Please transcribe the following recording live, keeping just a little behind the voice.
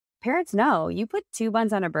parents know you put 2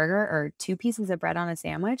 buns on a burger or 2 pieces of bread on a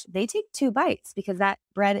sandwich, they take 2 bites because that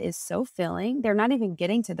bread is so filling. They're not even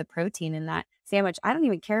getting to the protein in that sandwich. I don't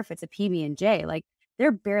even care if it's a PB&J. Like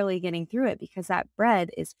they're barely getting through it because that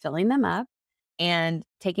bread is filling them up and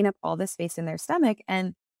taking up all the space in their stomach.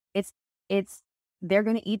 And it's it's they're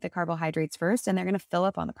going to eat the carbohydrates first and they're going to fill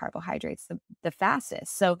up on the carbohydrates the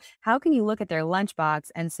fastest. So how can you look at their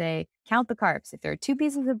lunchbox and say, count the carbs? If there are 2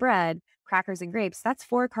 pieces of bread, crackers and grapes, that's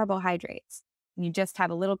 4 carbohydrates. And you just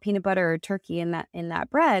have a little peanut butter or turkey in that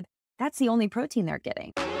bread, that's the only protein they're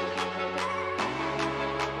getting.